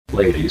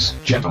Ladies,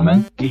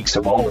 gentlemen, geeks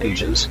of all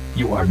ages,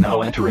 you are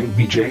now entering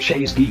BJ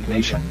Shea's Geek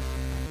Nation.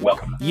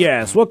 Welcome.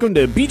 Yes, welcome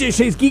to BJ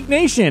Shea's Geek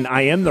Nation.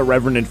 I am the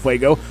Reverend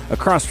Infuego.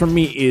 Across from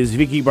me is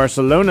Vicky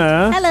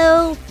Barcelona.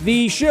 Hello.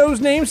 The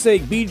show's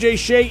namesake, BJ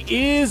Shea,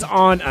 is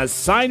on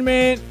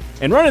assignment.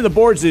 And running the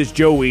boards is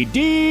Joey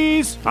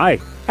Dees. Hi.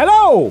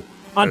 Hello.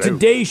 On Hello.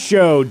 today's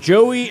show,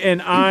 Joey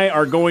and I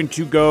are going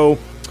to go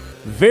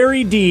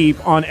very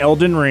deep on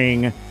Elden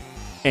Ring.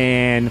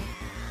 And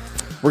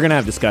we're going to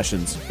have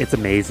discussions. It's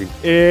amazing.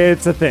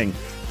 It's a thing.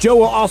 Joe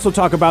will also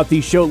talk about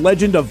the show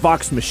Legend of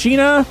Vox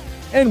Machina,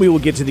 and we will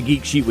get to the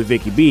Geek Sheet with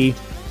Vicky B.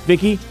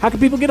 Vicky, how can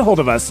people get a hold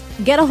of us?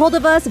 Get a hold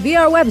of us via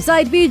our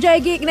website,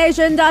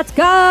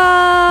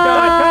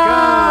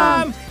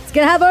 bjgeeknation.com. It's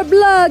going to have our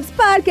blogs,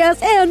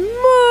 podcasts, and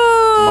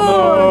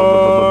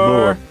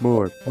more.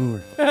 More.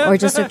 Or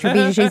just search for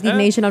BJ Shea's Geek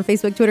Nation on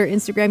Facebook, Twitter,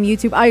 Instagram,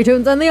 YouTube,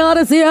 iTunes, and the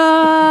Odyssey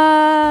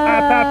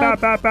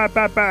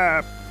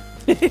app.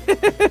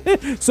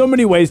 So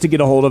many ways to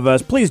get a hold of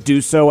us. Please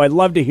do so. I'd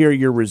love to hear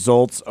your your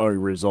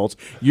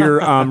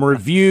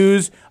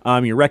reviews,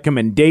 your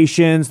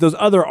recommendations, those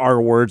other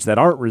R words that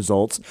aren't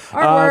results.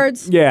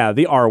 R-words. Yeah,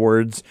 the R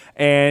words.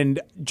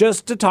 And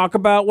just to talk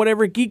about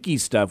whatever geeky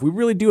stuff. We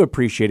really do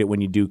appreciate it when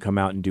you do come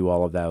out and do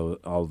all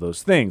of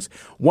those things.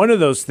 One of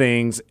those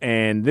things,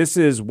 and this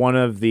is one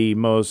of the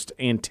most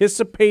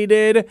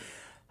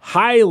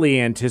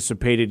highly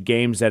anticipated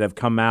games that have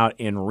come out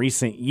in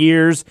recent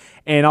years.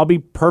 And I'll be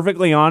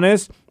perfectly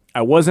honest,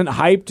 I wasn't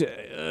hyped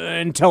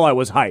until I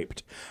was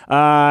hyped.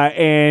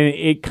 And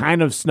it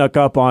kind of snuck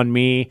up on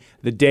me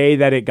the day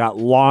that it got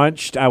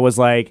launched. I was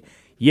like,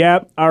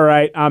 yep, all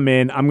right, I'm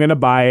in. I'm going to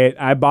buy it.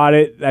 I bought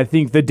it, I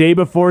think, the day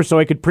before so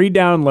I could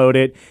pre-download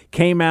it.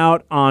 Came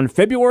out on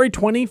February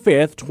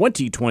 25th,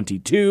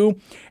 2022,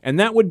 and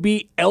that would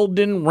be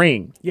Elden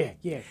Ring. Yeah.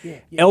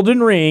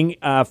 Elden Ring,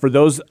 for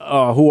those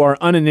who are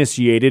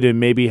uninitiated and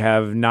maybe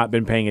have not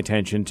been paying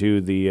attention to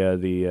the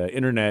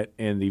internet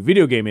and the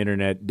video game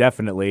internet,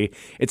 definitely.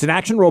 It's an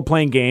action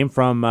role-playing game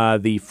from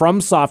the From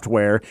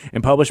Software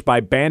and published by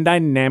Bandai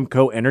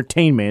Namco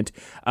Entertainment.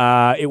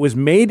 It was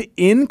made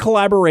in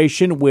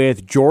collaboration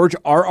with George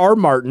R.R.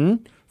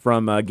 Martin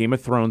from Game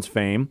of Thrones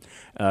fame,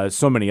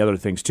 so many other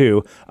things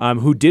too,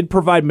 who did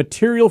provide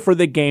material for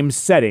the game's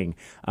setting.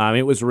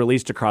 It was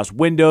released across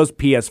Windows,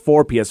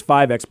 PS4,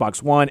 PS5,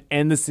 Xbox One,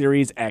 and the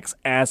Series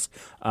XS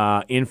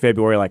in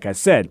February, like I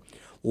said.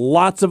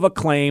 Lots of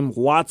acclaim,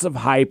 lots of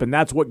hype, and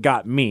that's what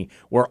got me,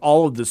 were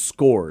all of the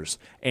scores.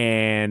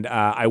 And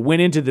I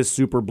went into this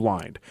super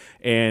blind,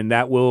 and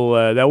that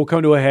will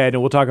come to a head,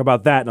 and we'll talk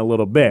about that in a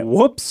little bit.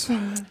 Whoops.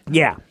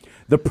 Yeah.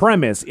 The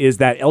premise is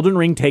that Elden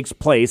Ring takes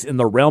place in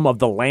the realm of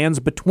the lands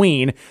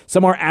between,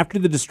 somewhere after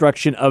the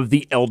destruction of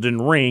the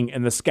Elden Ring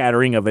and the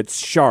scattering of its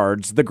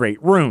shards, the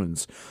Great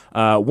Runes.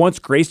 Once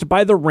graced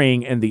by the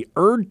ring and the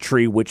Erd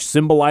Tree, which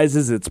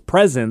symbolizes its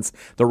presence,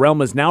 the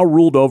realm is now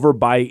ruled over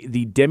by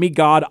the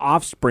demigod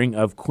offspring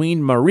of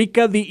Queen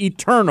Marika the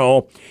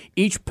Eternal,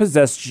 each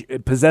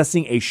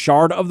possessing a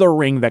shard of the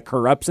ring that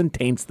corrupts and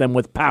taints them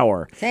with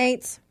power.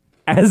 Saints.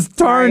 As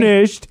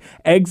tarnished,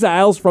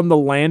 exiles from the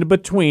land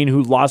between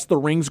who lost the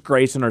ring's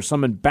grace and are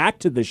summoned back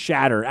to the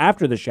shatter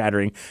after the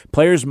shattering,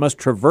 players must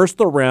traverse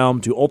the realm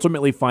to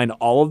ultimately find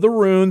all of the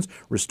runes,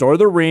 restore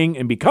the ring,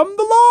 and become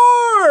the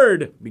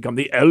Lord! Become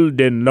the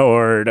Elden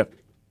Lord.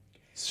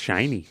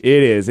 Shiny.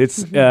 It is.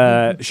 It's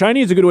shiny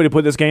is a good way to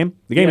put this game.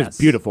 The game is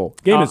beautiful.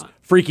 The game is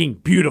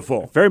freaking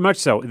beautiful. Very much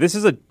so. This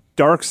is a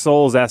Dark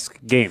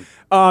Souls-esque game.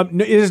 No,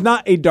 it is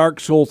not a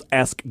Dark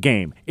Souls-esque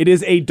game. It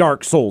is a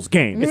Dark Souls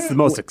game. It's the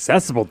most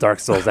accessible Dark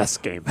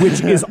Souls-esque game.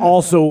 Which is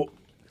also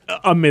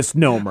a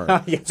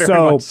misnomer. Yeah,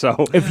 very much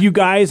so. If you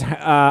guys,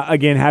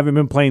 again, haven't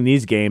been playing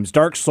these games,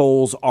 Dark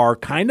Souls are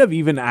kind of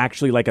even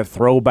actually like a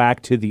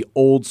throwback to the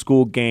old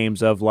school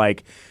games of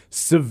like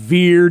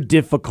severe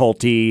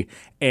difficulty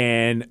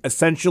and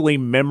essentially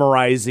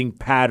memorizing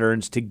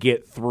patterns to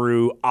get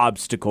through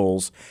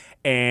obstacles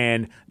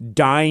and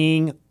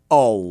dying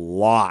a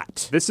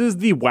lot. This is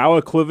the WoW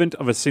equivalent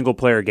of a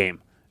single-player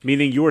game,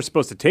 meaning you are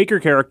supposed to take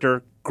your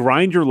character,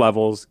 grind your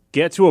levels,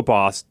 get to a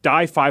boss,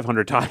 die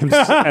 500 times,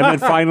 and then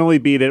finally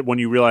beat it when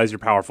you realize you're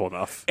powerful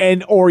enough.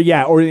 Or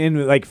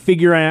in like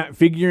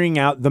figuring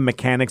out the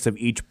mechanics of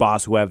each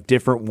boss who have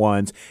different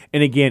ones,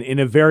 and again, in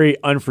a very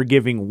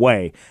unforgiving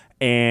way.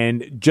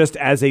 And just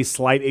as a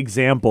slight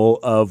example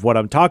of what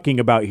I'm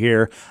talking about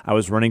here, I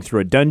was running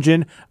through a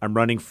dungeon. I'm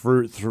running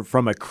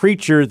from a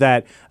creature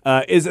that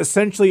is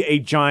essentially a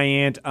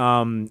giant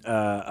asphalt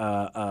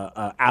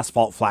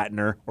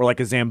flattener, or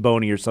like a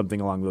Zamboni or something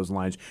along those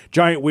lines.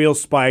 Giant wheel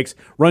spikes,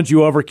 runs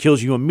you over,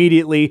 kills you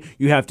immediately.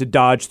 You have to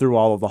dodge through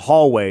all of the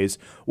hallways.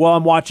 Well,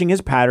 I'm watching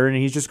his pattern,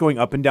 and he's just going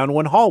up and down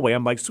one hallway.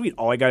 I'm like, sweet,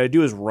 all I got to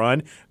do is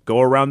run,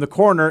 go around the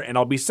corner, and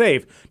I'll be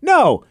safe.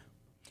 No,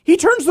 he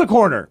turns the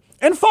corner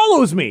and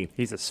follows me.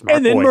 He's a smart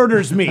and then boy.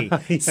 murders me.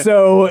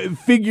 So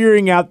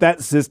figuring out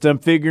that system,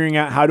 figuring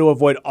out how to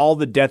avoid all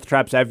the death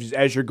traps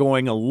as you're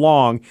going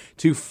along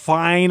to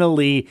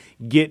finally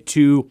get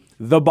to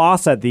the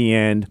boss at the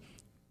end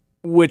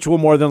which will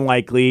more than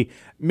likely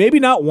maybe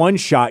not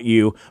one-shot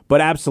you,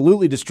 but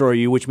absolutely destroy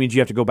you, which means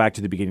you have to go back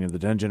to the beginning of the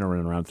dungeon and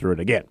run around through it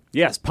again.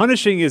 Yes,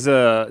 punishing is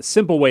a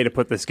simple way to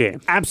put this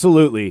game.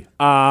 Absolutely.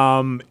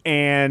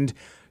 And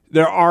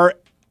there are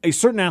a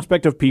certain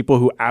aspect of people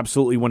who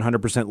absolutely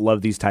 100%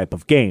 love these type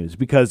of games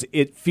because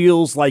it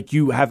feels like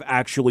you have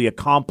actually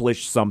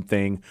accomplished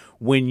something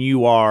when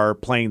you are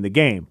playing the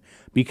game.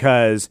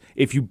 Because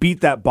if you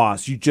beat that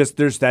boss,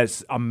 there's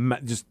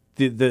that just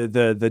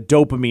the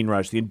dopamine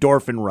rush, the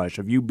endorphin rush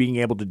of you being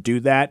able to do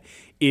that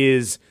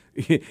is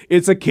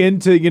it's akin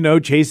to,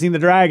 chasing the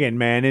dragon,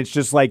 man. It's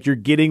just like you're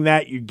getting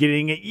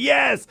it,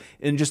 yes,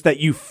 and just that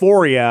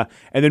euphoria,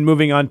 and then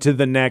moving on to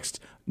the next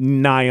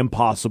nigh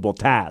impossible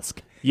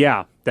task.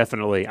 Yeah,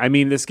 definitely. I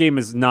mean, this game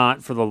is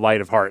not for the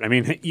light of heart. I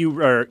mean,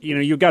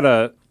 you got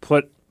to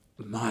put,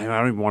 I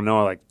don't even want to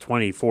know, like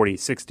 20, 40,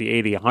 60,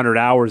 80, 100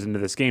 hours into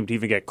this game to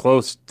even get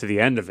close to the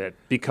end of it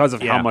because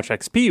of how much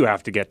XP you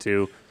have to get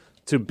to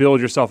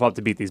build yourself up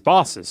to beat these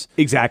bosses.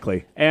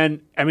 Exactly.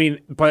 And, I mean,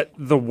 but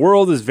the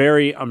world is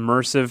very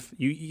immersive.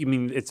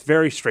 It's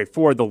very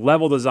straightforward. The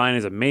level design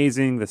is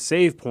amazing. The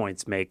save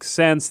points make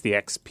sense. The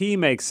XP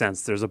makes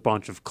sense. There's a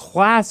bunch of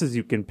classes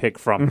you can pick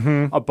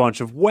from, a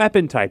bunch of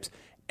weapon types.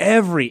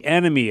 Every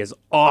enemy is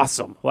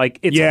awesome. Like,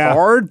 it's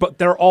hard, but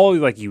they're all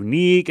like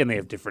unique and they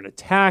have different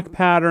attack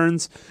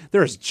patterns.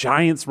 There's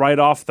giants right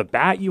off the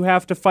bat you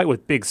have to fight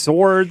with big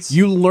swords.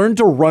 You learn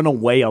to run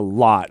away a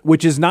lot,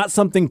 which is not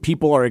something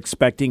people are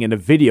expecting in a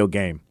video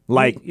game.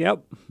 Like,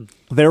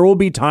 there will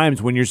be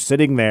times when you're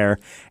sitting there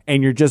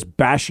and you're just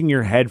bashing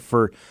your head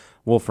for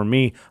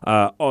me,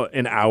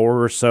 an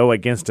hour or so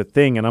against a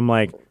thing. And I'm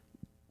like,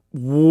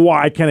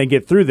 why can't I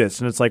get through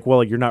this? And it's like,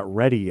 well, you're not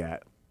ready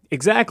yet.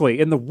 Exactly.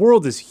 And the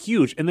world is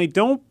huge. And they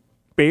don't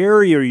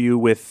barrier you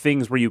with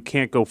things where you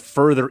can't go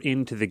further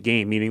into the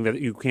game, meaning that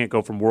you can't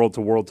go from world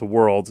to world to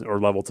world or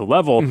level to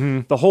level.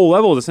 The whole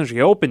level is essentially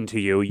open to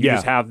you. You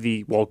just have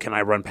can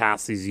I run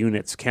past these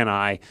units? Can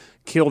I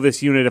kill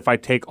this unit if I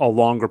take a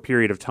longer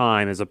period of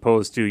time, as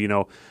opposed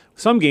to,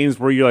 some games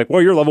where you're like,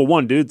 well, you're level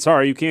 1, dude.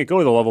 Sorry, you can't go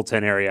to the level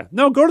 10 area.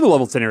 No, go to the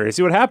level 10 area.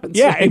 See what happens.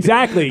 Yeah,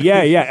 exactly.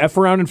 Yeah. F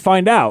around and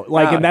find out.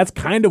 And that's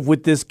kind of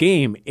with this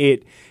game.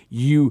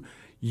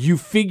 You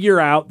figure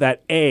out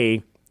that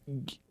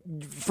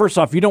first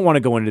off, you don't want to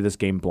go into this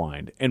game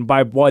blind. And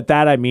by what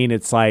that I mean,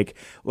 it's like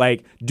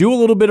do a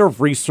little bit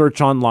of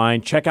research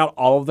online, check out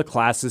all of the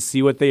classes,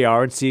 see what they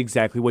are, and see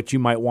exactly what you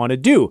might want to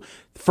do.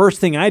 First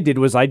thing I did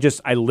was I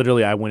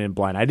went in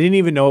blind. I didn't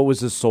even know it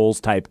was a Souls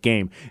type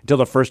game until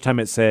the first time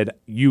it said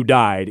you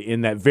died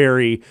in that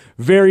very,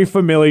 very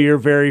familiar,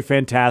 very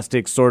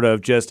fantastic sort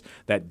of just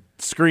that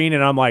screen.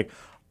 And I'm like,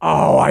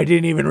 oh, I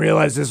didn't even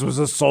realize this was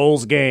a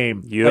Souls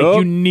game. Yep. Like,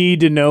 you need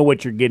to know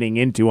what you're getting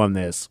into on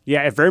this.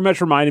 Yeah, it very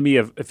much reminded me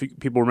of, if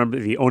people remember,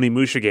 the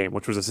Onimusha game,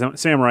 which was a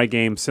samurai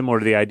game similar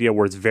to the idea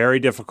where it's very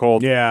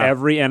difficult. Yeah.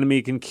 Every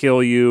enemy can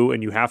kill you,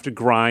 and you have to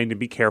grind and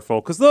be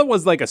careful. Because that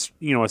was like a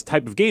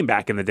type of game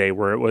back in the day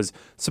where it was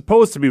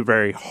supposed to be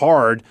very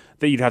hard,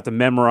 that you'd have to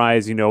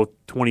memorize,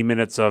 20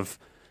 minutes of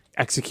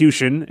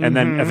execution, and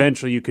then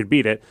eventually you could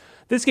beat it.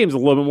 This game's a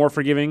little bit more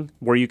forgiving,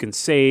 where you can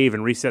save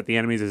and reset the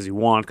enemies as you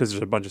want because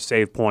there's a bunch of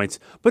save points,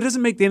 but it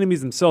doesn't make the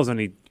enemies themselves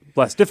any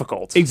less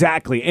difficult.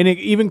 Exactly. And it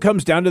even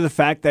comes down to the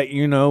fact that,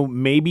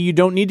 maybe you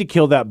don't need to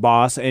kill that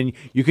boss and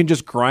you can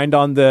just grind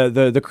on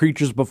the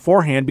creatures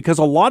beforehand, because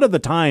a lot of the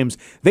times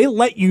they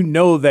let you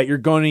know that you're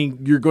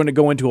going to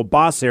go into a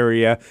boss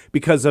area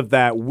because of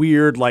that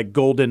weird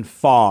golden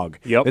fog.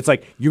 Yep. It's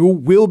like you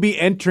will be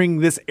entering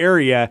this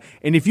area,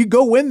 and if you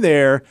go in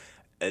there,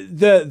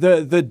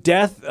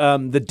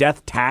 the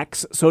death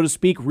tax, so to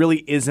speak,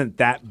 really isn't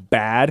that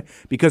bad,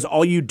 because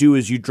all you do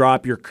is you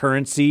drop your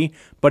currency,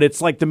 but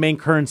it's like the main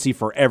currency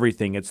for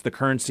everything. It's the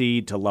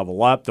currency to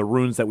level up, the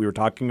runes that we were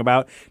talking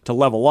about, to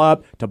level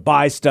up, to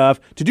buy stuff,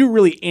 to do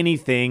really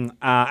anything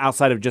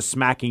outside of just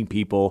smacking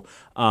people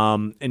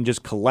and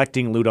just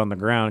collecting loot on the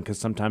ground, because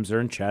sometimes they're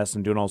in chests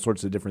and doing all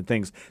sorts of different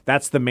things.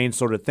 That's the main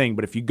sort of thing.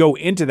 But if you go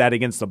into that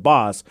against the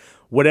boss,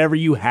 whatever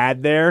you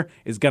had there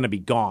is going to be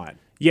gone.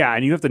 Yeah,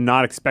 and you have to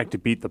not expect to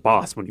beat the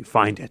boss when you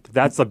find it.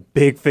 That's a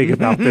big thing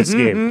about this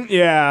game.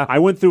 Yeah. I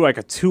went through a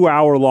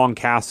 2-hour-long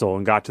castle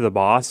and got to the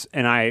boss,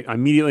 and I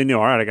immediately knew,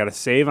 all right, I got to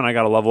save and I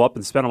got to level up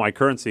and spend all my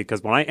currency,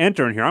 because when I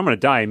enter in here, I'm going to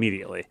die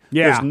immediately.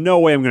 Yeah. There's no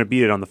way I'm going to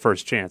beat it on the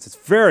first chance. It's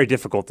very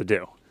difficult to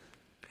do.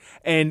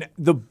 And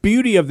the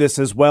beauty of this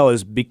as well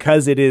is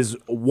because it is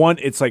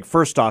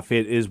first off,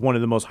 it is one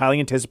of the most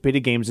highly anticipated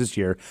games this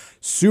year,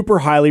 super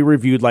highly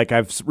reviewed, like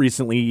I've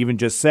recently even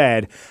just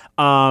said.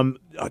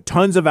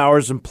 Tons of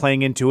hours in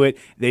playing into it.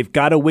 They've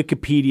got a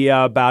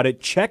Wikipedia about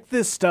it. Check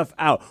this stuff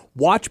out.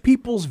 Watch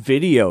people's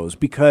videos,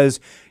 because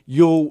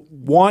you'll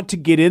want to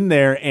get in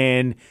there,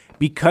 and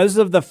because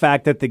of the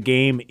fact that the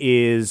game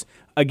is,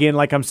 again,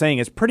 like I'm saying,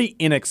 it's pretty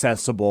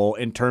inaccessible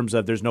in terms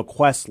of there's no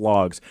quest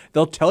logs.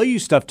 They'll tell you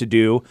stuff to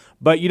do,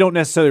 but you don't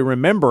necessarily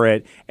remember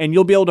it, and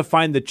you'll be able to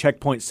find the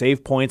checkpoint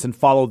save points and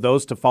follow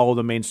those to follow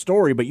the main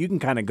story, but you can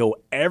kind of go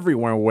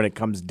everywhere when it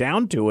comes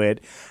down to it.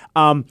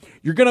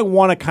 You're going to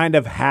want to kind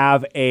of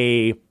have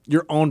a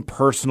your own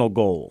personal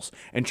goals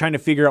and trying to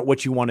figure out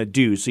what you want to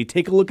do. So you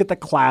take a look at the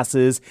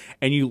classes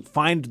and you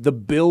find the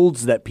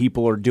builds that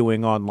people are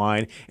doing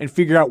online and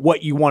figure out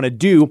what you want to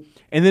do,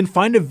 and then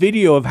find a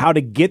video of how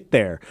to get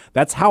there.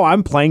 That's how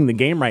I'm playing the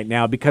game right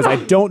now, because I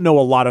don't know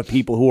a lot of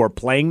people who are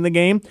playing the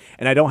game,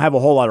 and I don't have a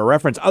whole lot of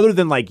reference other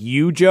than like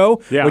you,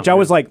 Joe, which I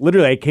was like,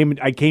 literally,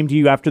 I came to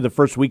you after the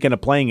first weekend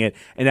of playing it,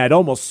 and I'd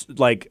almost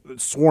like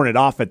sworn it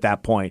off at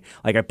that point.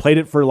 Like I played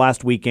it for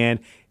last weekend,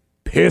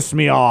 pissed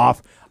me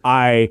off.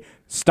 I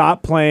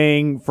stopped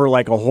playing for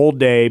like a whole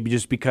day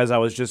just because I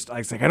was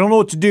like, I don't know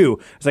what to do.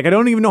 It's like, I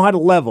don't even know how to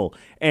level.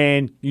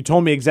 And you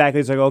told me exactly,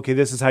 it's like, okay,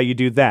 this is how you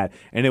do that.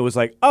 And it was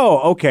like,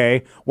 oh,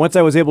 okay. Once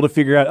I was able to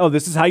figure out, oh,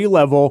 this is how you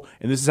level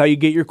and this is how you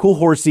get your cool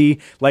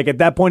horsey. Like at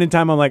that point in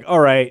time, I'm like,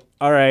 all right.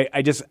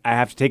 I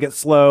have to take it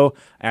slow.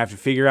 I have to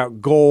figure out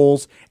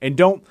goals, and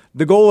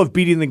the goal of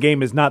beating the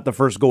game is not the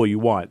first goal you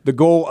want. The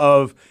goal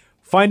of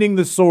finding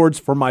the swords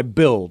for my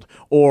build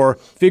or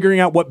figuring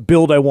out what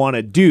build I want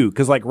to do.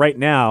 Because like right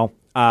now,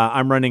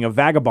 I'm running a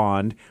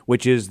vagabond,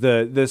 which is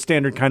the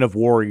standard kind of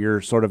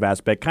warrior sort of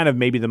aspect, kind of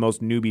maybe the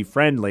most newbie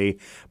friendly.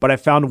 But I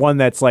found one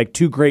that's like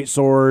 2 great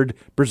sword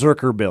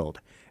berserker build.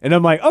 And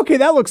I'm like, okay,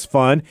 that looks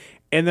fun.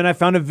 And then I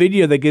found a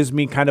video that gives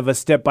me kind of a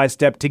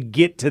step-by-step to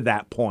get to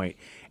that point.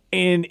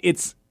 And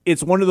it's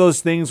one of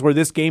those things where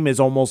this game is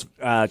almost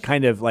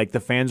kind of like the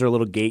fans are a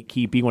little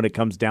gatekeeping when it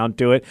comes down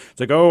to it. It's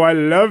like, oh, I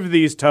love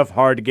these tough,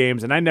 hard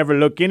games, and I never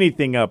look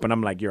anything up. And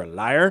I'm like, you're a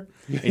liar,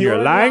 and you're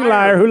a lying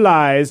liar who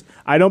lies.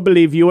 I don't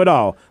believe you at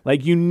all.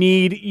 Like, you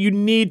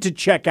need to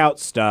check out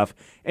stuff.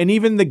 And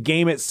even the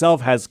game itself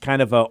has kind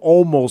of a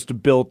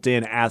almost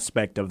built-in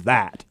aspect of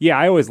that. Yeah,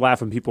 I always laugh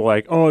when people are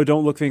like, oh,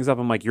 don't look things up.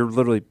 I'm like, you're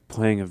literally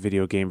playing a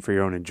video game for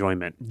your own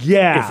enjoyment.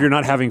 Yeah. If you're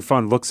not having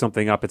fun, look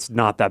something up. It's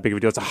not that big of a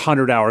deal. It's a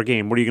 100-hour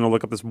game. What are you going to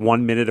look up this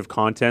 1 minute of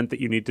content that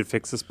you need to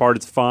fix this part?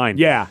 It's fine.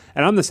 Yeah.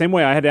 And I'm the same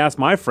way. I had to ask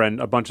my friend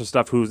a bunch of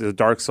stuff who's a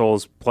Dark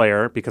Souls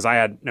player because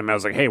I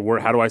was like, hey,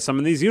 how do I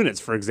summon these units,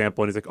 for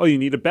example? And he's like, oh, you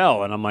need a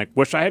bell. And I'm like,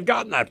 wish I had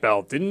gotten that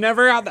bell.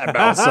 Never got that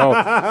bell.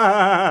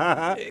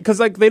 So, because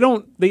like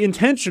they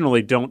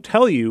intentionally don't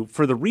tell you,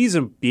 for the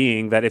reason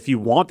being that if you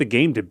want the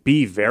game to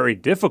be very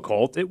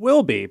difficult, it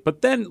will be.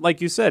 But then, like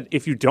you said,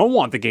 if you don't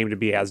want the game to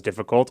be as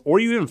difficult, or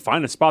you even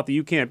find a spot that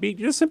you can't beat,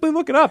 you just simply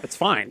look it up. It's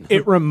fine.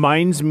 It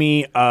reminds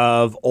me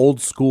of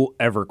old school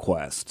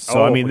EverQuest.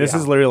 So, this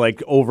is literally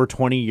like over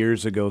 20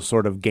 years ago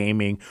sort of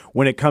gaming.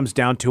 When it comes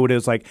down to it, it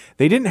was like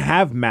they didn't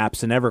have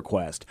maps in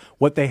EverQuest.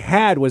 What they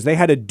had was they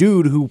had a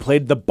dude who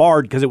played the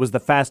bard because it was the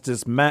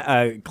fastest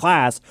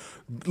class,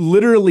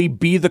 literally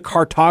be the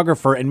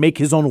cartographer and make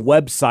his own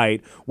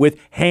website with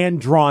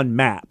hand-drawn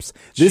maps.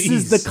 This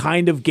is the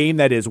kind of game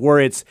that is where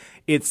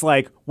it's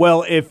like,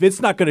 well, if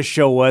it's not going to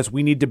show us,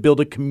 we need to build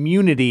a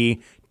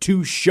community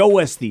to show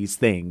us these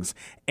things.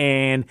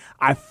 And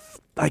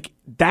like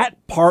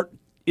that part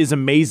is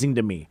amazing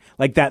to me.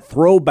 Like that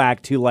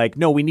throwback to like,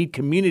 no, we need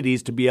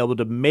communities to be able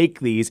to make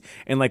these.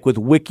 And like with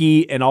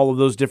Wiki and all of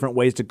those different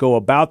ways to go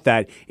about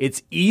that,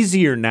 it's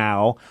easier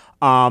now.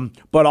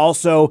 But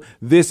also,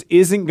 this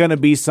isn't going to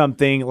be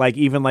something like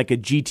even like a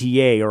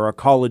GTA or a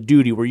Call of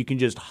Duty where you can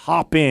just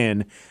hop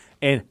in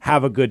and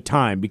have a good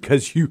time,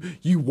 because you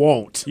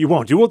won't. You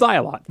won't. You will die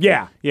a lot.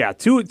 Yeah. Yeah.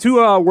 Two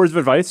words of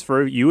advice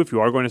for you if you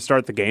are going to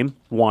start the game.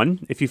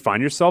 One, if you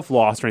find yourself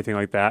lost or anything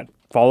like that,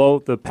 follow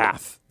the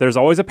path. There's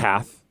always a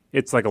path.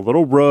 It's like a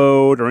little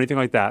road or anything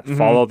like that. Mm-hmm.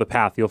 Follow the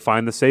path. You'll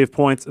find the save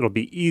points. It'll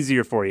be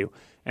easier for you.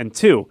 And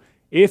 2,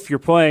 if you're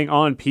playing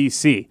on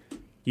PC,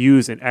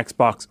 use an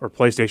Xbox or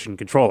PlayStation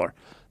controller.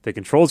 The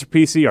controls for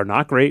PC are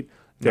not great.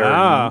 The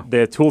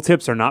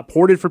tooltips are not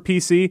ported for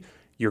PC.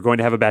 You're going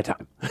to have a bad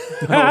time.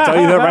 I'll tell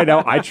you that right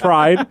now. I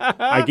tried.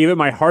 I gave it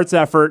my heart's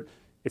effort.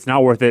 It's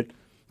not worth it.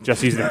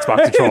 Just use an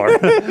Xbox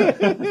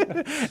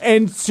controller.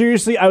 And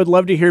seriously, I would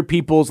love to hear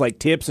people's like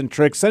tips and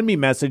tricks. Send me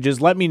messages.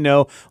 Let me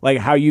know like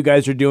how you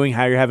guys are doing,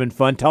 how you're having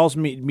fun. Tell us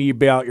me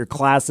about your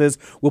classes.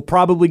 We'll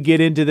probably get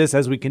into this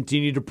as we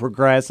continue to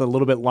progress a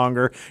little bit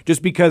longer,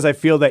 just because I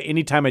feel that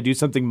anytime I do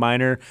something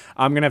minor,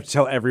 I'm going to have to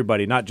tell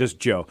everybody, not just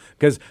Joe.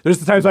 Because there's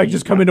the times I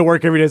just come into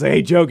work every day and say,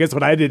 hey, Joe, guess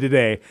what I did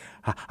today?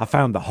 I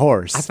found the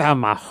horse. I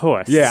found my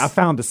horse. Yeah, I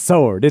found the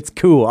sword. It's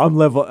cool. I'm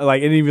level,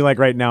 like, and even like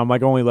right now, I'm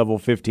like only level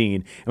 15.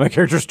 And my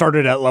character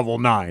started at level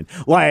 9.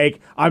 Like,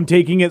 I'm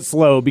taking it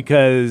slow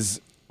because,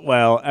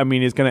 well, I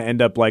mean, it's going to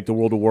end up like the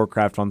World of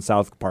Warcraft on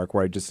South Park,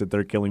 where I just sit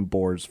there killing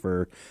boars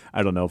for,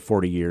 I don't know,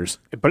 40 years.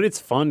 But it's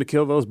fun to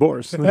kill those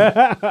boars.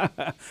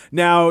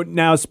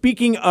 Now,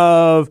 speaking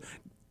of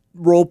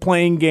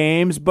role-playing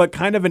games, but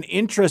kind of an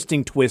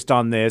interesting twist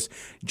on this.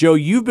 Joe,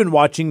 you've been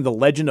watching The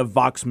Legend of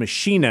Vox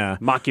Machina.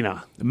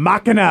 Machina.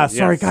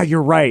 Sorry, Yes. God,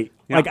 you're right.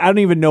 Yeah. Like, I don't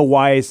even know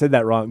why I said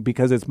that wrong,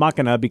 because it's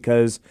Machina,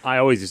 because... I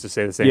always used to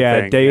say the same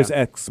yeah, thing. Deus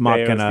Ex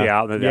Machina.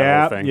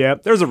 Yeah, thing.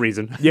 Yep. There's a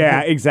reason.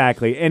 Yeah,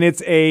 exactly. And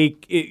it's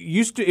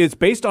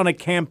based on a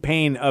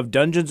campaign of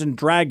Dungeons and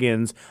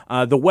Dragons,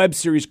 the web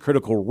series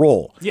Critical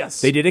Role. Yes.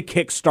 They did a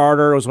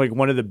Kickstarter. It was like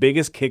one of the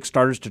biggest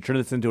Kickstarters to turn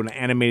this into an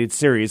animated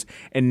series,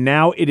 and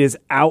now it is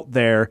out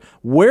there.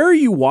 Where are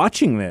you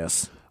watching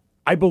this?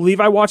 I believe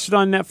I watched it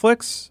on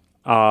Netflix.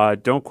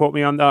 Don't quote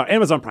me on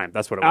Amazon Prime.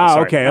 That's what it was. Oh,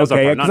 Sorry. okay, Amazon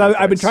okay. Prime, not Because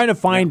I've been Netflix. trying to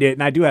find it,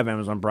 and I do have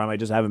Amazon Prime. I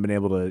just haven't been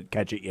able to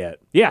catch it yet.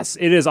 Yes,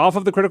 it is off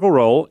of the Critical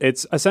Role.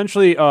 It's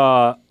essentially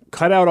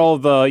cut out all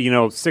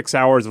the 6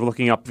 hours of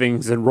looking up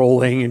things and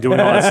rolling and doing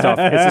all that stuff.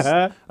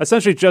 It's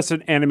essentially just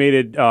an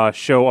animated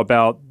show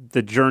about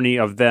the journey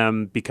of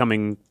them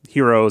becoming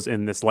heroes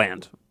in this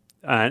land,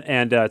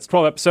 and it's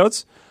 12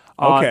 episodes.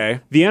 Okay.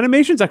 The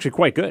animation's actually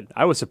quite good.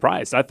 I was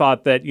surprised. I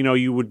thought that,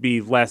 you would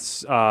be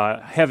less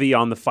heavy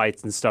on the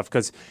fights and stuff,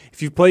 because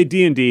if you play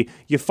D&D,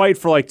 you fight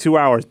for like 2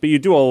 hours, but you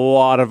do a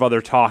lot of other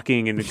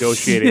talking and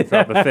negotiating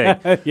throughout the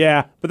thing.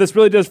 Yeah. But this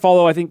really does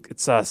follow, I think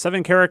it's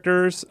 7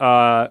 characters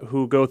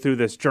who go through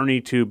this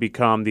journey to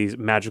become these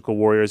magical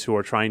warriors who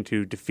are trying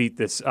to defeat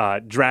this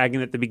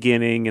dragon at the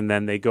beginning, and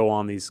then they go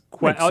on these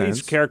quests. Makes sense.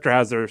 Each character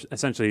has their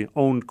essentially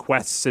own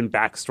quests and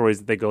backstories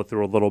that they go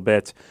through a little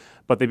bit.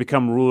 But they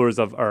become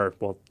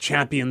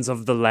champions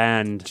of the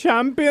land.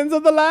 Champions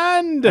of the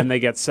land. And they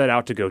get set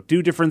out to go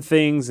do different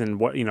things.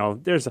 And I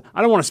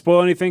don't want to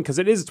spoil anything because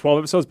it is 12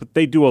 episodes, but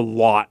they do a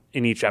lot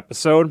in each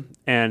episode.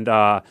 And,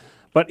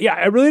 but yeah,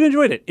 I really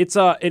enjoyed it. It's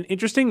an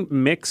interesting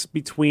mix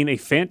between a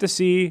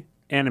fantasy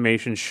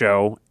animation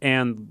show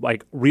and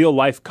like real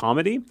life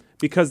comedy,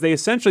 because they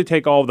essentially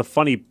take all of the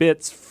funny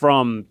bits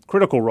from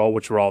Critical Role,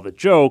 which were all the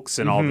jokes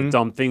and all the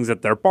dumb things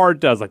that their bard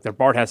does. Like their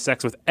bard has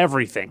sex with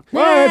everything.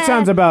 Well, it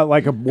sounds about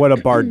like what a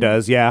bard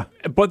does, yeah.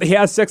 But he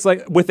has sex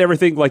like with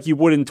everything like you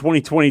would in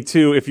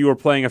 2022 if you were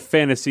playing a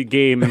fantasy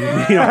game. So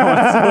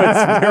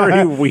it's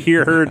very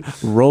weird.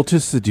 Roll to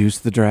seduce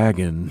the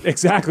dragon.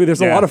 Exactly.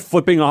 There's a Yeah. lot of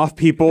flipping off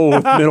people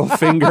with middle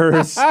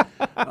fingers.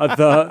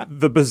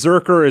 The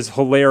berserker is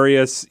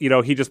hilarious.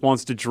 He just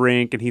wants to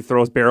drink and he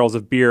throws barrels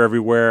of beer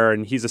everywhere,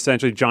 and he's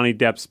essentially Johnny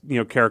Depp's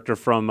character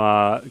from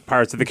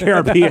Pirates of the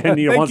Caribbean.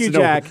 He wants you, to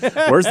know Jack.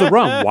 where's the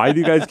rum? Why do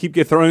you guys keep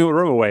throwing the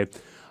rum away?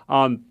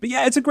 But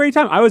yeah, it's a great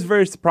time. I was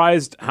very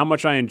surprised how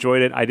much I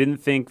enjoyed it. I didn't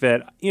think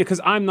that, because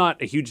I'm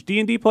not a huge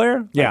D&D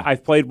player. Yeah.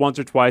 I've played once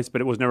or twice,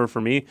 but it was never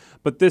for me.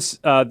 But this,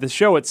 the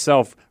show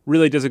itself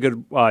really does a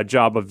good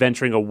job of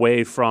venturing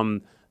away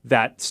from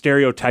that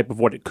stereotype of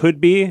what it could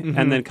be,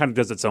 and then kind of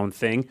does its own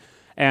thing.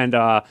 And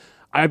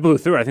I blew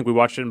through it. I think we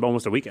watched it in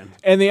almost a weekend.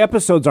 And the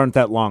episodes aren't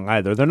that long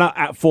either. They're not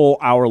at full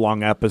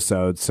hour-long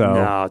episodes. So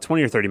No,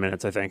 20 or 30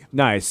 minutes, I think.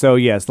 nice. So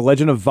yes, The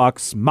Legend of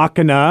Vox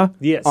Machina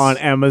Yes. on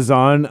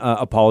Amazon.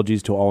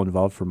 Apologies to all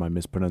involved for my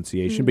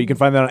mispronunciation, but you can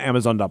find that on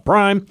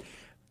Amazon.Prime.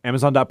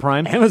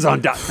 Amazon.Prime.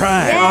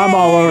 Amazon.Prime. I'm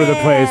all over the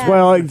place.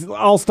 Well,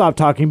 I'll stop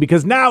talking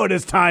because now it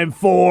is time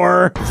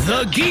for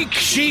The Geek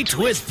Sheet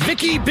with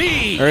Vicky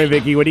B. All right,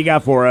 Vicky, what do you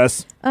got for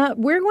us?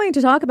 We're going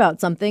to talk about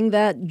something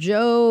that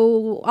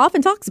Joe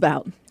often talks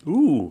about.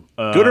 Ooh,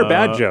 good or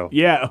bad, Joe?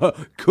 Yeah,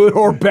 good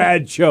or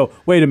bad Joe.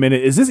 Wait a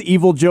minute, is this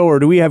evil Joe or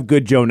do we have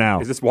good Joe now?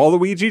 Is this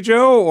Waluigi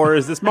Joe or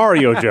is this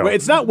Mario Joe?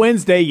 It's not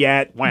Wednesday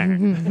yet. I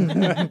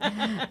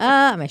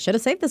should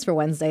have saved this for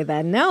Wednesday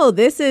then. No,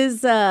 this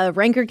is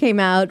Ranker came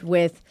out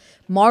with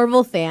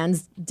Marvel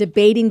fans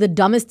debating the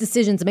dumbest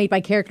decisions made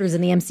by characters in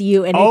the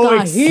MCU, and it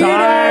got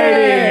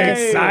heated.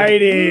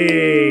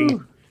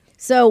 Exciting!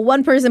 So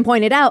one person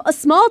pointed out a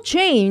small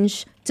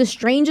change to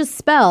Strange's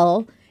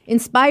spell in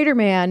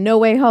Spider-Man No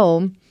Way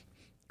Home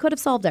could have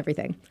solved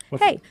everything.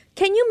 Hey,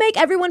 can you make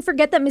everyone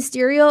forget that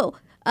Mysterio,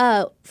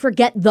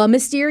 forget the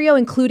Mysterio,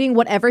 including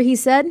whatever he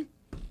said?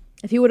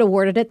 If he would have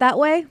worded it that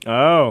way,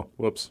 Oh,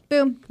 Whoops.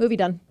 boom, movie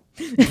done.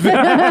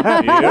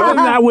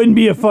 that wouldn't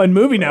be a fun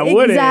movie now,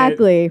 would it?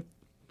 Exactly.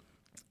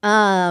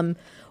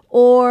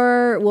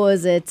 Or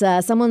was it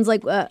someone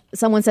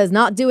says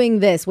not doing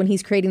this when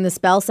he's creating the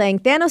spell, saying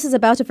Thanos is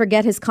about to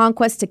forget his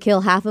conquest to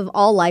kill half of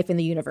all life in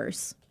the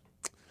universe.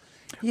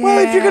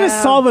 Well, if you're going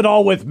to solve it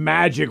all with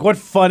magic, what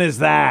fun is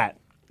that?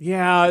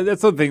 Yeah,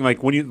 that's the thing.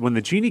 Like when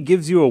the genie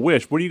gives you a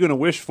wish, what are you going to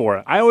wish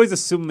for? I always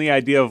assume the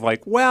idea of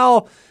like,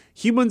 well,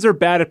 humans are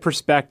bad at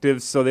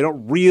perspectives, so they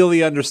don't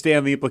really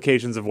understand the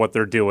implications of what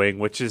they're doing,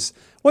 which is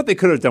what they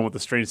could have done with the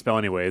strange spell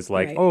anyways.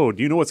 Like, Right. oh,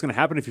 do you know what's going to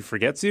happen if he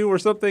forgets you or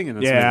something? And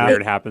then Yeah. something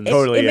weird happens.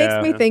 Totally. It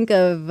yeah. makes me think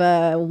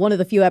of one of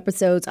the few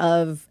episodes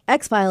of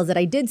X-Files that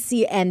I did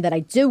see and that I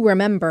do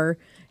remember,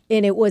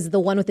 and it was the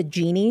one with the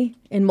genie,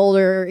 and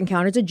Mulder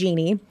encounters a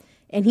genie,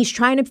 and he's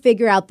trying to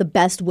figure out the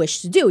best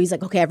wish to do. He's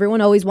like, okay,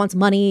 everyone always wants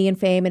money and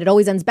fame, and it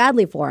always ends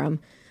badly for him.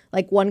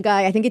 Like one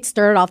guy, I think it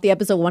started off the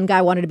episode, one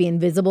guy wanted to be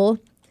invisible,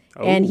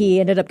 and he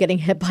ended up getting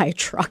hit by a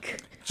truck.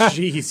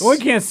 Jeez. Well, we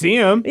can't see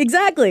him.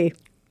 Exactly.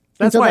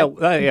 That's And why.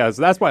 so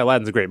So that's why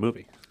Aladdin's a great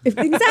movie.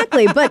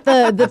 Exactly. But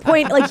the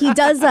point, like he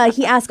does,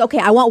 he asks, okay,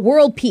 I want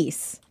world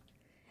peace.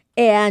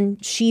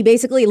 And she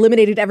basically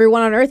eliminated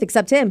everyone on Earth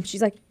except him.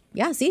 She's like,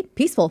 yeah, see,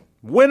 peaceful.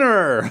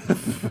 Winner.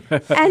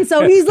 And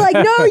so he's like,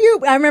 no,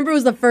 I remember it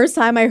was the first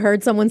time I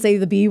heard someone say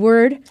the B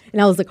word.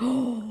 And I was like,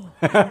 oh.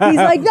 He's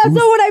like, that's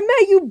not what I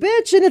meant, you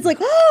bitch. And it's like,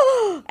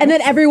 oh. And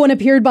then everyone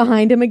appeared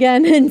behind him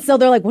again. And so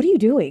they're like, what are you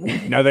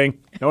doing? Nothing.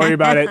 Don't worry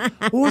about it.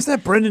 What was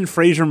that Brendan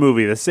Fraser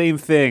movie? The same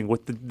thing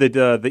with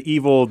the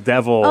evil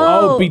devil.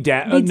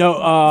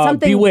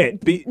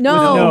 Bewit.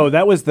 No,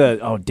 that was the.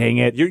 Oh, dang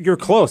it! You're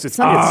close. It's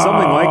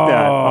something like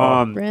that.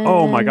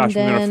 Oh my gosh,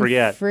 I'm gonna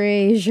forget.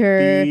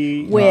 Fraser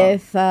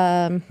with.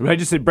 I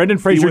just said Brendan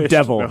Fraser Bewitched.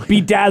 devil. No.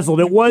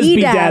 Bedazzled. It was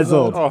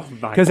Bedazzled. Oh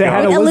my Because it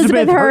had God.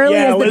 Elizabeth Hurley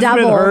as the Elizabeth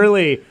devil.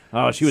 Hurley.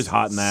 Oh, she was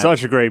hot in that.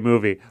 Such a great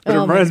movie. But it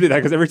Oh, reminds me of that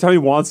because every time he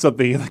wants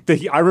something,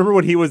 I remember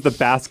when he was the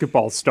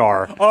basketball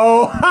star.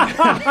 Oh,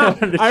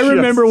 I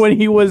remember when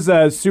he was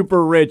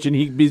super rich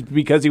and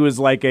because he was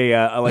like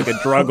a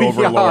drug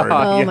overlord.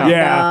 Oh my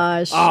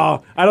gosh.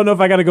 Oh, I don't know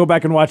if I got to go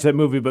back and watch that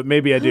movie, but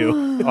maybe I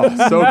do.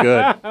 Oh, so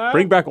good.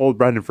 Bring back old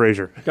Brendan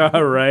Fraser.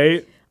 All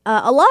right.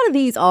 A lot of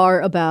these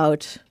are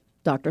about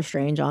Doctor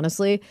Strange,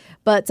 honestly.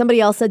 But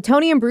somebody else said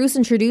Tony and Bruce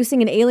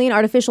introducing an alien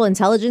artificial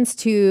intelligence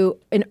to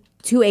a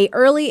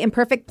early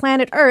imperfect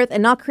planet Earth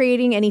and not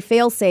creating any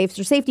fail-safes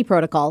or safety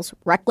protocols.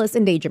 Reckless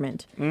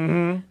endangerment.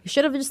 Mm-hmm. You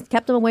should have just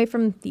kept them away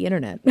from the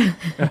internet.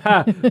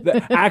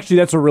 Actually,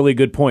 that's a really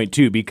good point,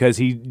 too, because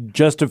he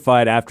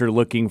justified after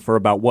looking for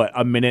about,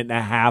 a minute and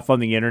a half on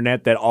the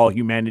internet that all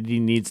humanity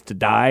needs to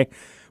die.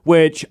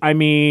 Which, I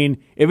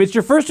mean, if it's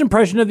your first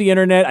impression of the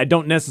internet, I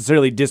don't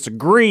necessarily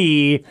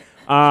disagree.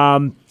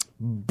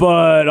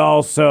 But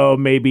also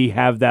maybe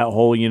have that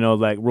whole,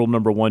 like rule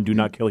number 1, do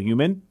not kill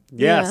human.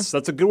 Yes,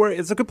 that's a good word.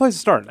 It's a good place to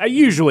start.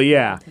 Usually,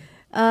 yeah.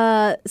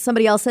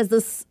 Somebody else says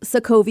this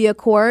Sokovia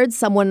Accord.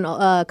 Someone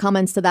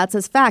comments to that,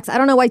 says facts. I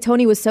don't know why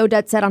Tony was so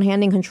dead set on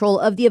handing control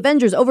of the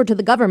Avengers over to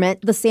the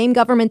government, the same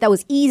government that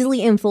was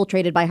easily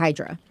infiltrated by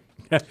Hydra.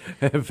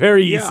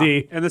 Very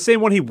easy. And the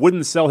same one he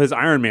wouldn't sell his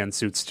Iron Man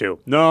suits to.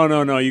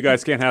 No, you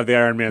guys can't have the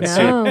Iron Man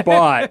suit.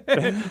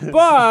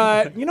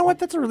 But, you know what?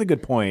 That's a really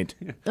good point.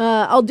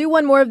 I'll do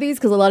one more of these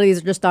because a lot of these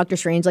are just Doctor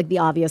Strange, like the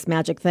obvious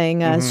magic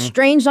thing.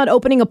 Strange not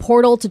opening a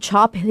portal to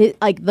chop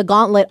the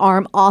gauntlet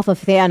arm off of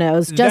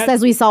Thanos, just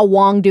as we saw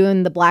Wong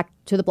doing the Black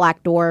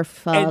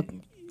Dwarf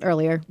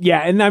earlier. Yeah,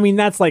 and I mean,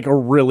 that's like a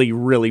really,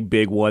 really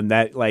big one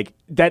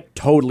that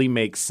totally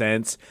makes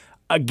sense.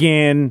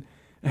 Again,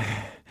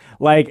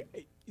 like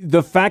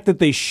the fact that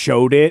they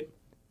showed it,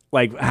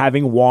 like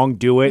having Wong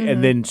do it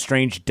and then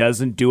Strange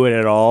doesn't do it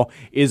at all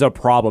is a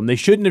problem. They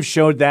shouldn't have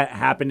showed that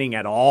happening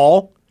at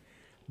all,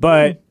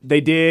 but they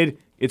did.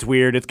 It's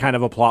weird. It's kind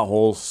of a plot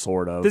hole,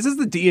 sort of. This is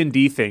the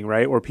D&D thing,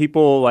 right? Where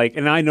people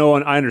and I know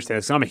and I understand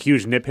this, I'm a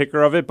huge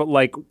nitpicker of it, but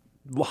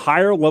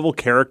higher level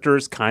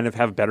characters kind of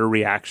have better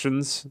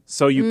reactions.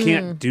 So you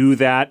can't do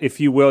that, if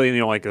you will.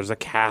 There's a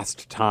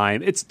cast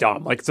time. It's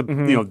dumb. It's a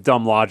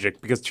dumb logic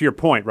because to your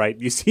point, right?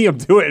 You see him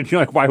do it and you're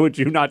like, why would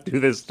you not do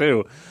this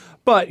too?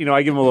 But,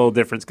 I give him a little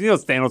difference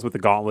because, Thanos with the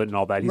gauntlet and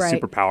all that. He's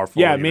super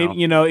powerful. Yeah,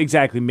 maybe,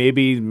 exactly.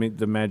 Maybe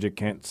the magic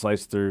can't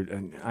slice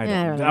through. I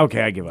don't know.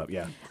 Okay, I give up.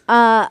 Yeah.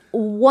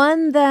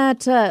 One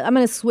that I'm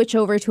going to switch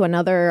over to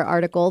another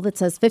article that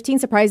says 15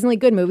 surprisingly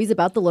good movies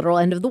about the literal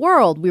end of the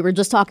world. We were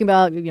just talking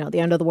about, the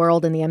end of the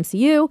world in the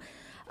MCU.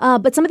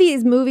 But some of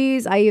these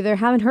movies I either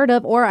haven't heard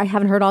of or I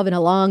haven't heard of in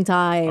a long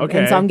time. Okay.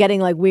 And so I'm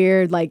getting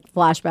weird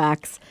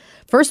flashbacks.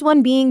 First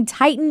one being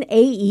Titan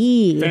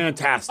AE.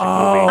 Fantastic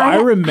movie. I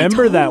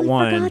remember that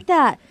one. I forgot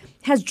that.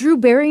 Has Drew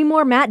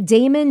Barrymore, Matt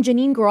Damon,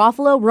 Janine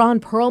Garofalo, Ron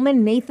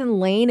Perlman, Nathan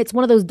Lane. It's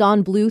one of those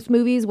Don Bluth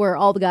movies where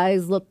all the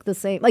guys look the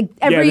same. The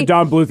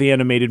Don Bluth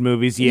animated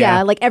movies.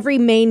 Yeah, every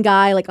main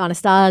guy,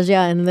 Anastasia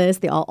and this,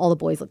 all the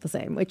boys look the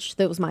same. Which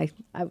that was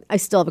I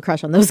still have a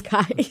crush on those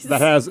guys.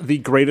 That has the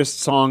greatest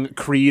song,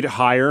 Creed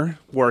Higher,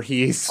 where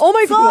he's. Oh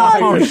my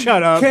God! Oh,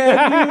 shut up.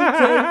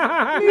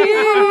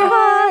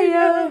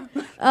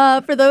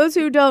 For those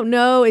who don't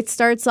know, it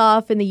starts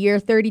off in the year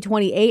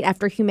 3028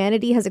 after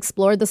humanity has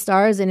explored the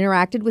stars and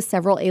interacted with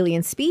several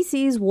alien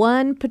species.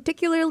 One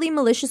particularly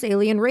malicious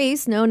alien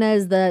race known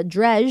as the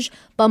Drej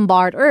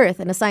bombard Earth,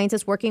 and a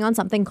scientist working on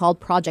something called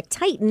Project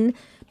Titan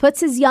puts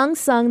his young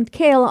son,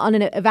 Kale, on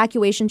an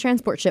evacuation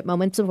transport ship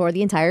moments before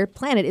the entire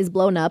planet is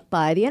blown up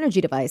by the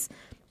energy device.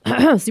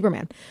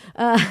 Superman.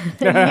 Years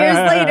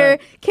later,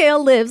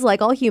 Kale lives,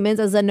 like all humans,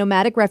 as a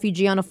nomadic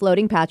refugee on a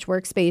floating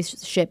patchwork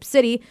spaceship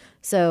city.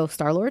 So,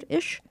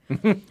 Star-Lord-ish.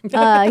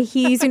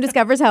 He soon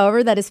discovers,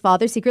 however, that his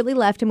father secretly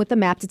left him with a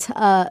map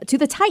to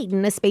the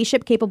Titan, a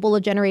spaceship capable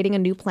of generating a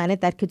new planet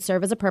that could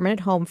serve as a permanent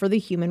home for the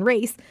human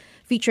race,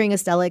 featuring a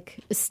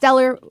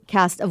stellar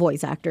cast of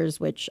voice actors,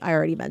 which I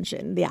already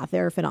mentioned. Yeah,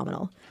 they're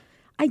phenomenal.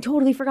 I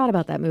totally forgot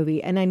about that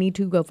movie, and I need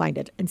to go find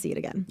it and see it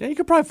again. Yeah, you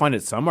could probably find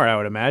it somewhere, I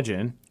would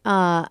imagine.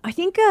 I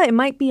think it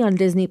might be on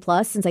Disney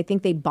Plus, since I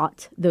think they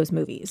bought those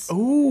movies.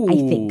 Ooh, I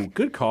think.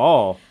 Good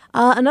call.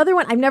 Another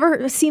one, I've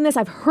never seen this.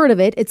 I've heard of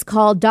it. It's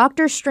called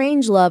Dr.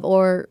 Strangelove,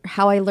 or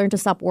How I Learned to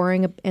Stop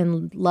Worrying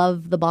and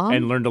Love the Bomb.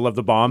 And Learn to Love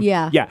the Bomb?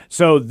 Yeah. Yeah.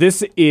 So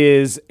this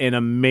is an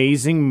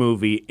amazing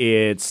movie.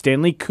 It's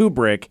Stanley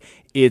Kubrick.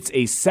 It's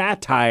a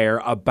satire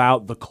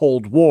about the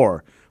Cold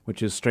War,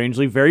 which is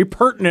strangely very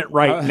pertinent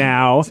right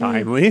now.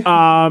 Timely.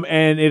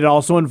 And it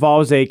also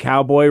involves a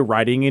cowboy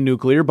riding a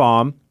nuclear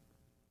bomb.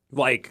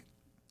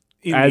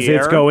 as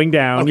it's going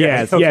down. Okay,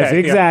 Yes, okay, yes, yeah.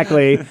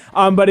 exactly.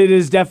 But it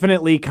is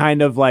definitely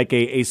kind of like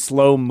a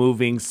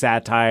slow-moving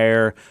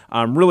satire,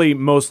 really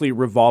mostly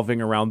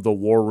revolving around the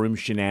war room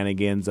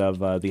shenanigans of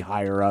the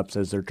higher-ups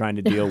as they're trying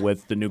to deal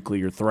with the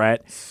nuclear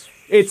threat.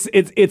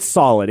 It's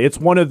solid. It's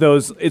one of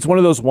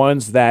those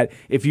ones that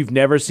if you've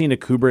never seen a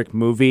Kubrick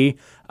movie,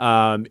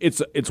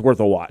 it's worth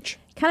a watch.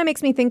 Kind of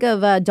makes me think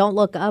of Don't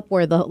Look Up,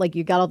 where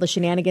you got all the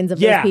shenanigans of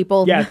those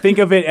people. Yeah, think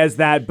of it as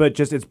that, but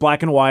just it's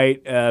black and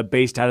white,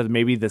 based out of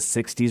maybe the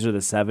 60s or the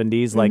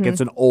 70s. Like it's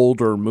an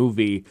older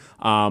movie,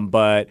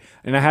 but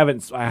I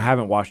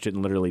haven't watched it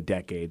in literally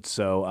decades.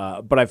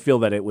 So, but I feel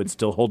that it would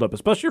still hold up,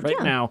 especially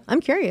right now. I'm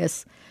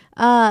curious.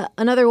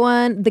 Another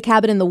one, The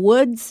Cabin in the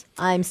Woods.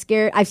 I'm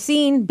scared. I've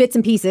seen bits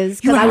and pieces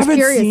because I was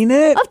curious. Seen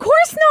it? Of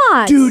course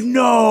not, Dude,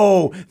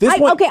 no.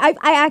 I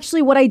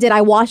actually, what I did,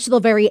 I watched the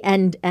very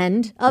end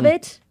of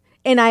it.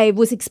 And I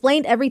was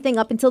explained everything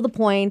up until the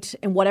point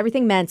and what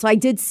everything meant. So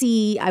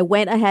I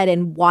went ahead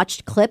and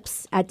watched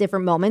clips at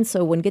different moments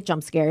so I wouldn't get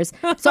jump scares.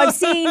 So I've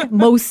seen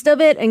most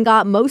of it and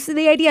got most of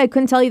the idea. I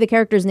couldn't tell you the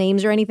characters'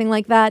 names or anything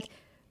like that,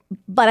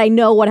 but I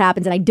know what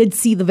happens and I did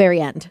see the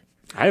very end.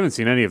 I haven't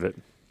seen any of it.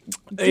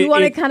 Do you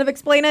want to kind of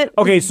explain it?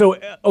 Okay, so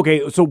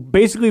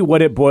basically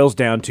what it boils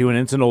down to, and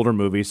it's an older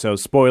movie, so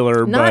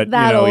spoiler, Not but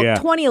that old. yeah.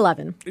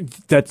 2011.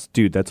 That's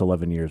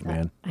 11 years,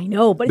 man. I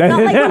know, but it's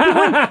not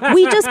like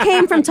we just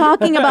came from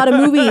talking about a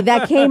movie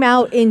that came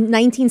out in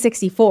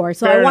 1964,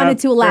 so I wanted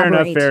to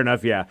elaborate. Fair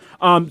enough, yeah.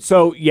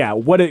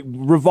 What it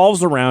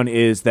revolves around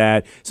is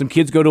that some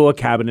kids go to a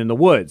cabin in the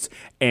woods,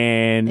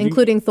 and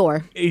including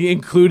Thor,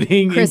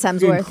 including Chris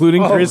Hemsworth,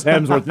 Chris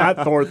Hemsworth,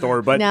 not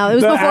Thor, but no, it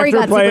was the before he actor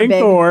got playing super big.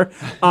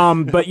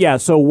 Thor. But yeah,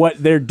 so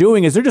what they're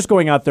doing is they're just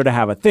going out there to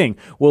have a thing.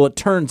 Well, it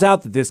turns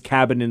out that this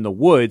cabin in the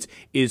woods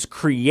is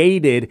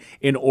created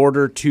in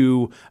order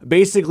to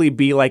basically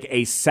be like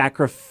a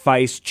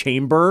sacrifice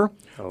chamber.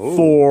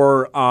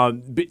 For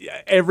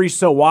every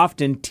so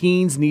often,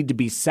 teens need to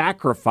be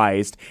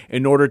sacrificed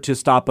in order to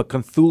stop a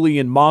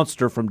Cthulhian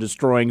monster from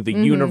destroying the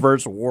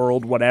universe,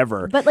 world,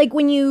 whatever. But like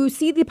when you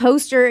see the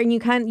poster and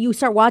you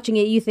start watching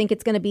it, you think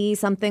it's going to be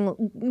something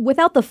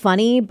without the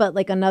funny, but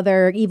like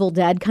another Evil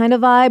Dead kind of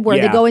vibe where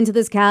they go into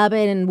this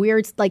cabin and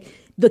like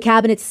the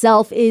cabin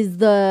itself is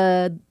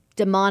the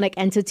demonic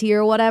entity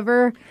or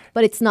whatever,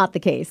 but it's not the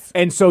case.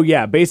 And so,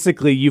 yeah,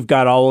 basically you've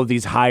got all of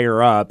these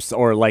higher ups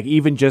or like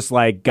even just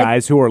like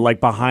guys who are like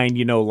behind,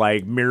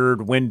 like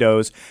mirrored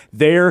windows.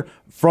 They're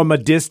from a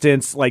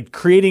distance, like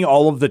creating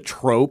all of the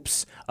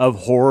tropes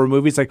of horror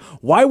movies. Like,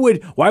 why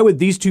would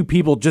these two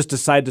people just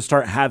decide to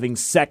start having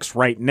sex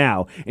right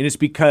now? And it's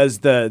because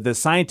the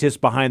scientists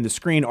behind the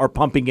screen are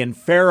pumping in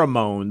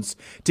pheromones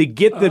to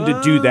get them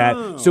to do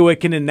that so it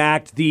can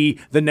enact the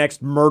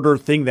next murder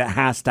thing that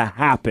has to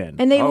happen.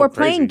 And they were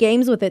crazy. playing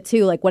games with it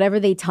too. Like whatever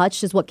they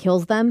touched is what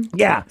kills them.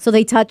 Yeah. So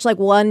they touched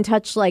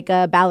like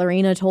a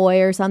ballerina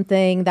toy or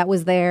something that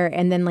was there,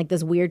 and then like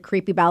this weird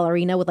creepy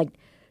ballerina with like,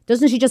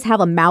 doesn't she just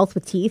have a mouth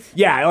with teeth?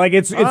 Yeah, like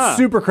it's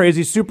super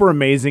crazy, super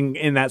amazing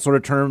in that sort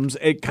of terms.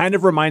 It kind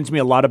of reminds me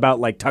a lot about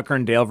like Tucker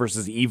and Dale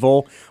versus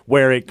Evil,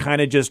 where it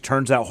kind of just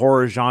turns that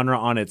horror genre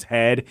on its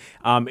head.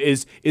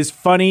 Is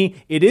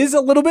funny. It is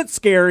a little bit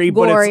scary,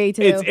 gory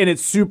but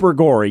it's super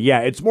gory.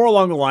 Yeah, it's more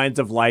along the lines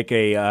of like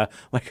a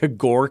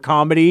gore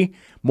comedy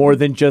more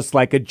than just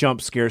like a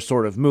jump scare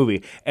sort of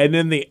movie. And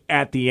then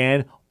at the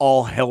end,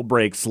 all hell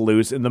breaks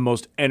loose in the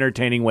most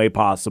entertaining way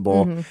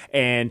possible.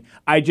 And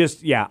I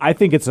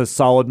think it's a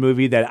solid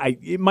movie that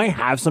it might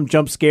have some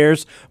jump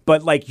scares,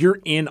 but like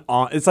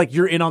it's like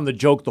you're in on the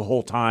joke the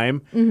whole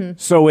time.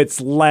 So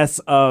it's less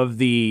of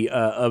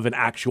of an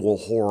actual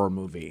horror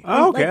movie.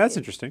 Oh, okay, that's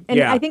interesting. And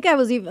Yeah. I think I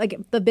was even like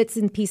the bits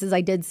and pieces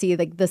I did see,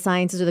 like the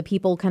scientists or the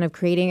people kind of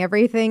creating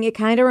everything. It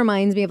kind of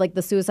reminds me of like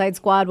the Suicide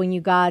Squad when you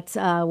got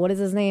what is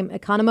his name,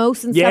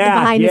 Economos and stuff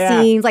behind the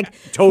scenes, like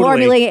Totally.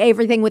 formulating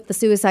everything with the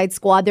Suicide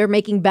Squad. They're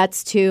making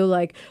bets too,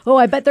 like, oh,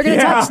 I bet they're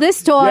gonna touch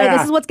this toy. Yeah.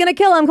 This is what's gonna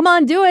kill him. Come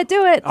on, do it.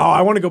 Oh,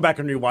 I want to go back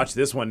and rewatch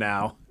this one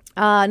now.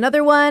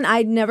 Another one,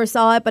 I never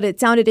saw it, but it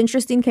sounded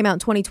interesting. Came out in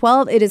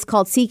 2012. It is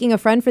called Seeking a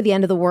Friend for the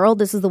End of the World.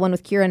 This is the one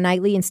with Keira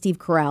Knightley and Steve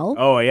Carell.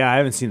 Oh, yeah, I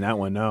haven't seen that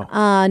one, no.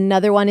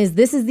 Another one is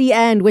This Is the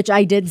End, which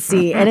I did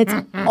see, and it's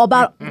all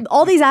about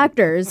all these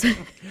actors.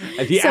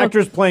 The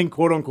actors playing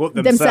quote-unquote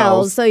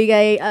themselves. So you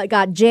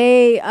got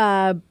Jay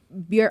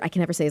I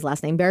can never say his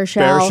last name.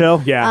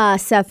 Baruchel, yeah.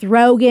 Seth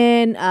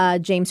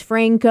Rogen, James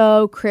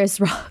Franco, Chris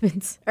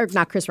Robinson, or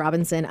not Chris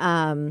Robinson.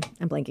 I'm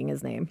blanking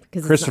his name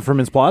Christopher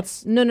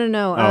Mintz-Plasse? No.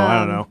 Oh, I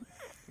don't know.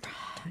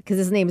 Because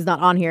his name is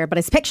not on here, but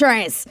his picture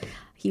is.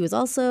 He was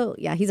also,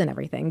 he's in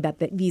everything that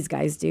these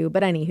guys do.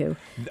 But anywho,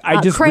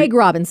 Craig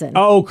Robinson.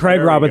 Oh, Craig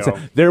There we Robinson. go.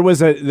 There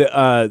was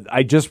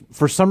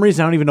for some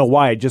reason, I don't even know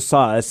why, I just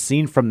saw a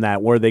scene from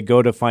that where they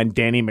go to find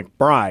Danny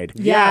McBride.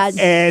 Yes.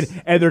 And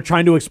they're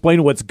trying to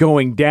explain what's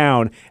going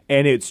down.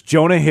 And it's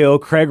Jonah Hill,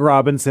 Craig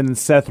Robinson, and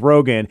Seth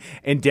Rogen.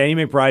 And Danny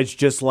McBride's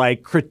just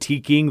like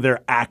critiquing their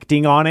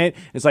acting on it.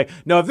 It's like,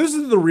 no, if this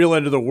is the real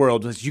end of the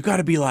world, you got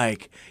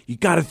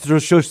to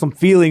show some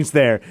feelings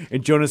there.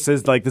 And Jonah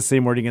says like the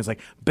same word again. It's like,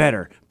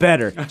 better.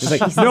 It's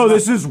like, no,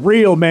 this is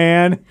real,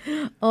 man.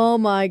 Oh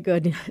my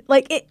goodness!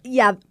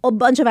 A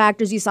bunch of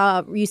actors. You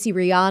see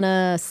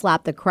Rihanna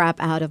slap the crap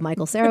out of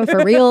Michael Cera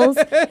for reals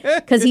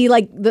because he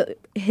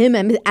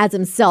him as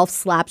himself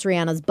slaps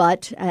Rihanna's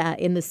butt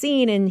in the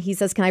scene, and he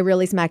says, "Can I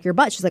really smack your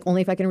butt?" She's like,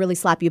 "Only if I can really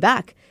slap you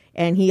back."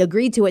 And he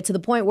agreed to it to the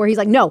point where he's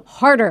like, "No,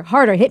 harder,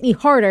 hit me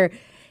harder."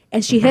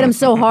 And she hit him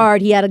so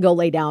hard he had to go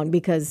lay down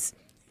because.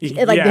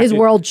 His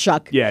world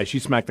shook. Yeah, she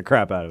smacked the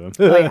crap out of him.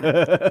 Oh,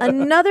 yeah.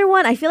 Another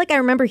one, I feel like I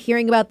remember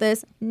hearing about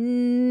this.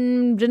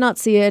 Did not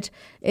see it.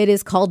 It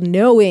is called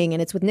Knowing,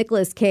 and it's with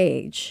Nicolas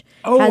Cage.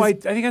 Oh, I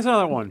think I saw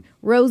that one.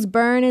 Rose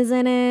Byrne is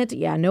in it.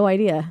 Yeah, no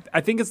idea.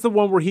 I think it's the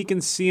one where he can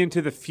see into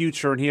the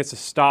future and he has to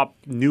stop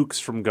nukes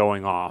from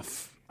going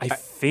off. I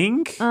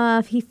think.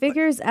 He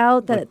figures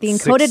out that the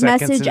encoded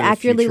message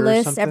accurately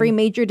lists every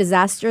major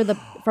disaster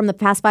from the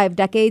past 5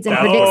 decades and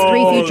predicts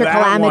 3 future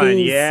calamities. One.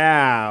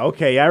 Yeah,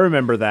 okay, I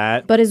remember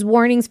that. But his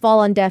warnings fall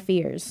on deaf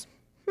ears.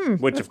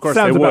 Which, of course,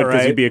 they would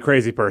because he'd be a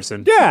crazy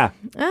person. Yeah.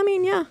 I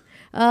mean, yeah.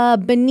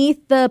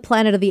 Beneath the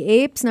Planet of the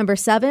Apes, number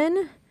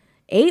 7.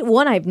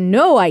 8-1, I have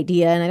no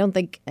idea, and I don't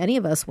think any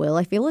of us will.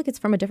 I feel like it's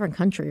from a different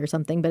country or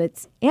something, but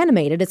it's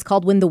animated. It's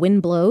called When the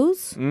Wind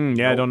Blows.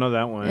 Yeah, I don't know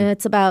that one. And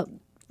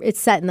it's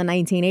set in the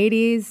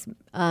 1980s.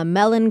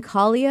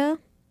 Melancholia,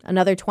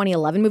 another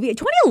 2011 movie.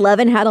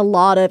 2011 had a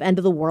lot of end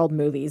of the world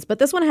movies, but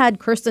this one had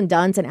Kirsten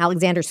Dunst and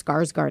Alexander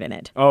Skarsgård in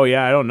it. Oh,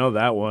 yeah, I don't know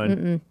that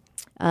one.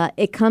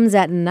 It Comes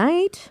at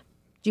Night.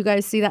 Do you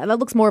guys see that? That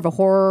looks more of a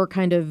horror,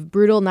 kind of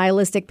brutal,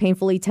 nihilistic,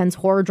 painfully tense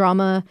horror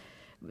drama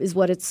is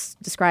what it's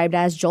described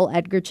as. Joel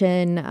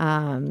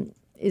Edgerton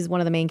is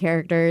one of the main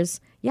characters.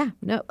 Yeah,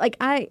 no,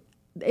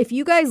 if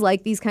you guys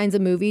like these kinds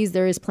of movies,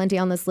 there is plenty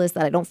on this list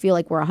that I don't feel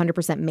like we're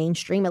 100%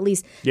 mainstream, at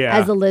least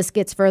as the list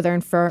gets further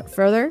and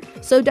further.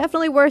 So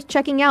definitely worth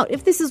checking out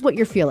if this is what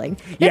you're feeling.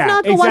 If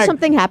not, go watch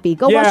something happy.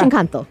 Go watch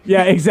Encanto.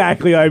 Yeah,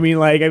 exactly. I mean,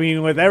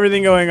 with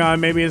everything going on,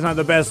 maybe it's not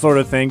the best sort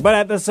of thing. But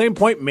at the same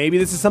point, maybe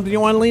this is something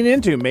you want to lean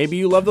into. Maybe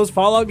you love those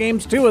Fallout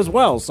games too as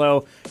well.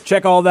 So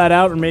check all that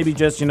out and maybe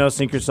just,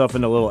 sink yourself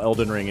into a little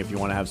Elden Ring if you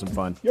want to have some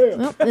fun.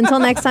 Well, until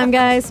next time,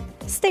 guys,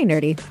 stay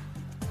nerdy.